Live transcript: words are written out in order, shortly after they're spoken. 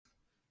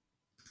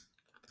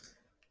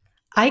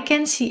I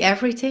can see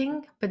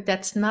everything, but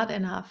that's not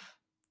enough.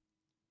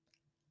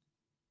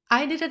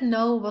 I didn't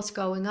know what was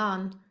going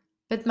on,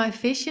 but my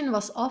vision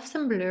was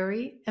often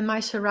blurry and my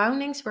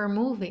surroundings were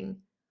moving.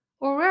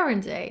 Or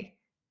weren't they?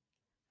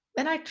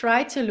 When I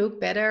tried to look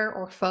better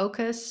or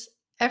focus,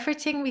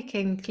 everything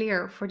became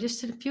clear for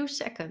just a few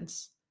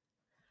seconds.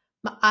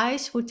 My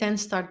eyes would then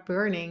start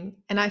burning,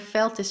 and I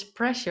felt this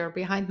pressure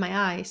behind my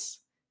eyes.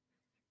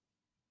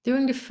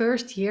 During the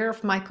first year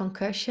of my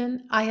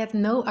concussion, I had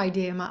no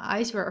idea my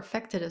eyes were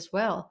affected as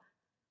well.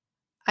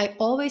 I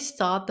always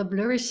thought the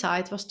blurry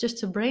side was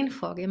just a brain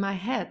fog in my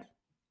head.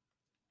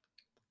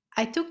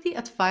 I took the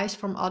advice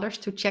from others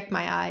to check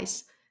my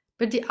eyes,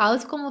 but the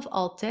outcome of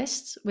all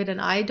tests with an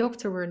eye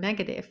doctor were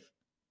negative.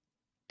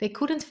 They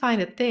couldn't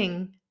find a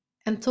thing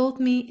and told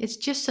me it's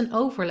just an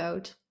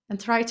overload and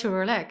try to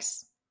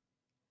relax.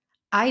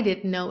 I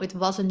didn't know it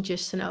wasn't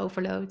just an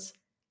overload,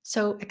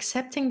 so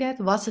accepting that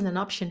wasn't an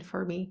option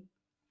for me.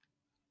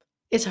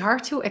 It's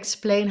hard to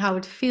explain how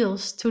it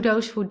feels to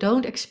those who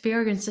don't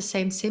experience the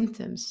same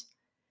symptoms.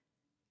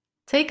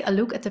 Take a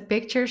look at the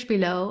pictures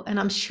below, and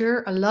I'm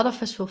sure a lot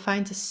of us will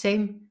find the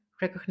same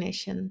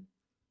recognition.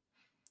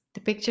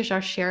 The pictures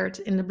are shared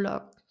in the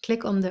blog.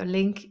 Click on the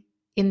link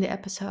in the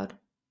episode.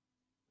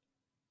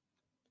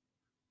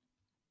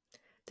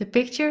 The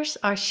pictures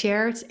are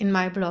shared in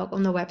my blog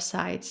on the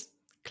website.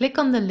 Click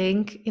on the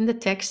link in the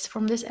text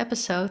from this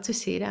episode to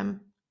see them.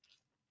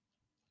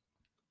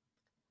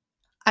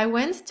 I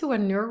went to a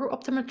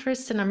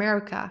neuro-optometrist in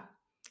America.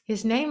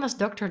 His name was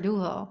Dr.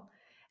 Duval,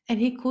 and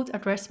he could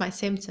address my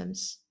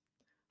symptoms.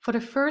 For the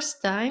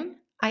first time,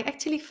 I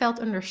actually felt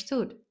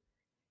understood.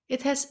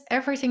 It has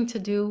everything to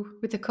do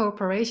with the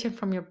cooperation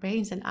from your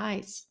brains and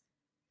eyes.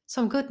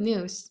 Some good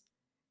news.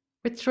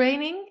 With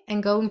training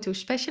and going to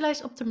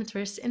specialized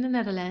optometrists in the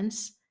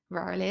Netherlands,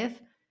 where I live,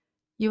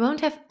 you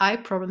won't have eye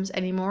problems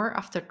anymore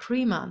after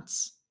 3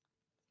 months.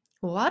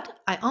 What?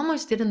 I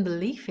almost didn't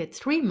believe it.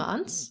 3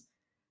 months?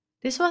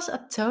 This was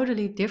a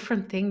totally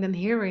different thing than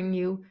hearing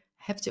you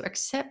have to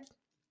accept.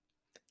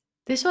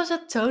 This was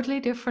a totally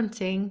different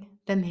thing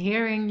than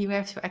hearing you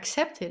have to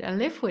accept it and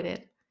live with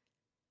it.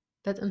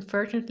 But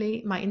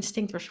unfortunately, my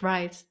instinct was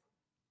right.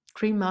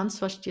 3 months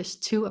was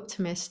just too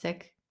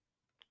optimistic.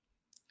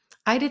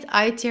 I did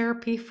eye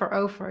therapy for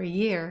over a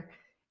year,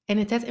 and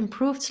it had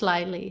improved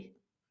slightly.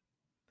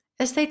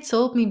 As they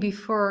told me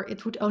before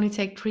it would only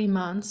take 3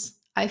 months,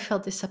 I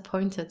felt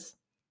disappointed.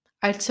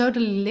 I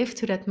totally lived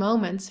to that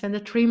moment when the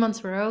 3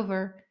 months were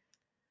over.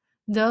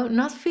 Though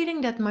not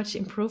feeling that much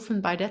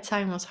improvement by that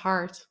time was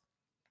hard.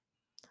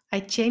 I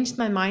changed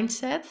my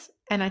mindset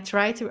and I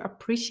tried to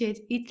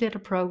appreciate each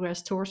little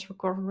progress towards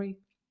recovery.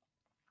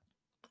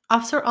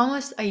 After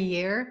almost a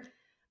year,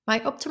 my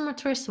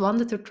optometrist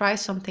wanted to try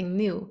something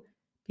new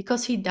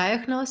because he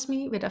diagnosed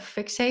me with a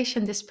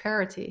fixation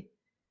disparity.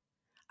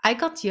 I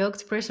got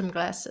yoked prism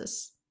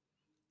glasses.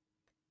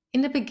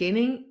 In the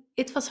beginning,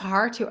 it was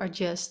hard to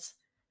adjust,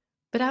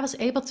 but I was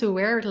able to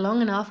wear it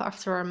long enough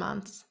after a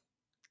month.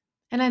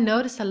 And I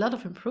noticed a lot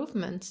of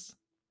improvements.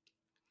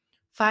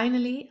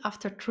 Finally,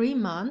 after 3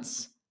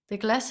 months, the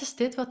glasses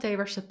did what they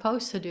were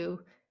supposed to do,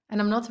 and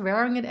I'm not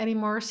wearing it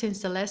anymore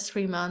since the last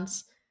 3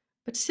 months,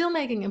 but still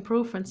making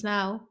improvements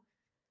now.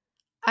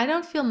 I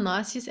don't feel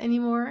nauseous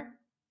anymore,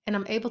 and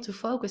I'm able to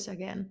focus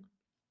again.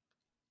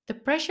 The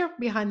pressure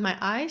behind my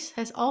eyes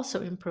has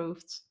also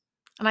improved,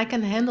 and I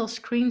can handle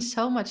screens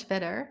so much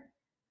better.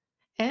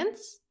 And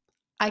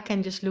I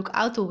can just look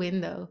out the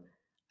window.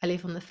 I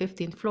live on the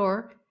 15th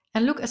floor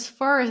and look as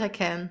far as I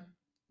can.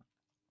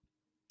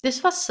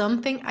 This was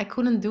something I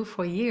couldn't do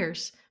for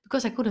years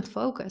because I couldn't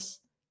focus.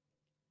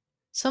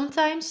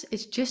 Sometimes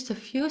it's just a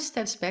few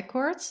steps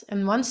backwards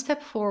and one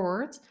step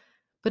forward,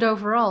 but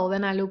overall,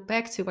 when I look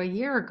back to a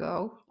year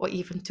ago or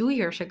even 2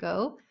 years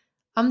ago,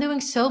 I'm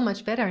doing so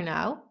much better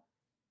now.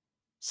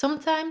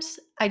 Sometimes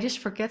I just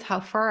forget how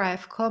far I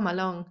have come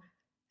along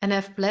and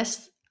how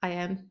blessed I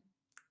am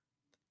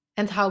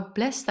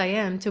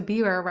to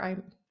be where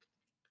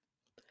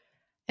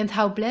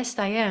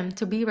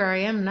I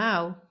am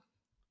now.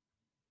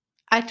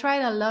 I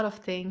tried a lot of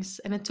things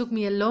and it took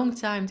me a long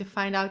time to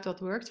find out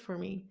what worked for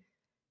me.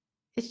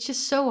 It's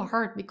just so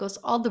hard because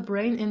all the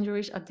brain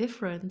injuries are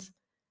different.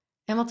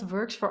 And what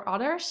works for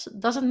others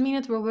doesn't mean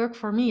it will work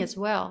for me as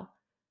well.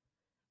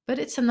 But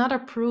it's another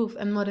proof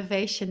and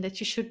motivation that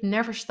you should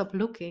never stop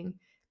looking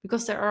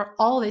because there are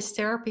always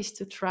therapies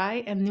to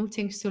try and new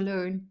things to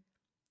learn.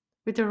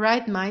 With the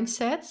right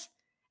mindset,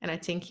 and I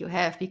think you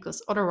have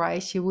because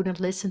otherwise you wouldn't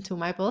listen to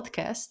my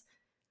podcast,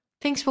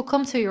 things will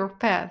come to your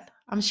path.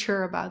 I'm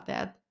sure about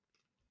that.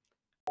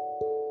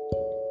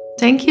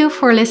 Thank you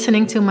for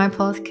listening to my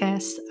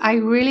podcast. I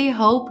really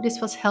hope this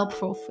was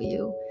helpful for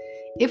you.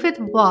 If it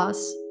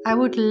was, I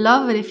would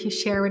love it if you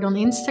share it on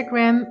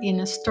Instagram,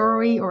 in a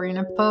story, or in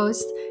a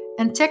post,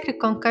 and tag the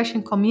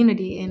concussion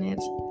community in it.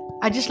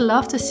 I just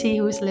love to see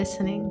who's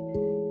listening.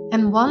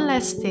 And one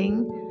last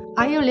thing,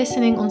 are you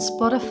listening on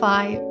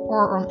Spotify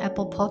or on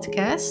Apple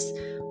Podcasts?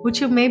 Would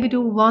you maybe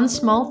do one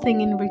small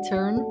thing in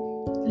return?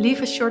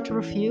 Leave a short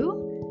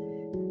review?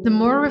 The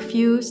more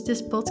reviews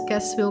this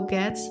podcast will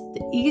get,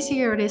 the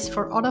easier it is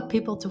for other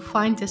people to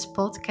find this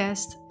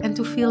podcast and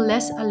to feel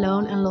less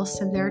alone and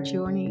lost in their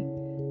journey.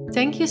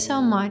 Thank you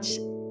so much,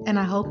 and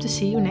I hope to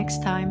see you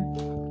next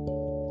time.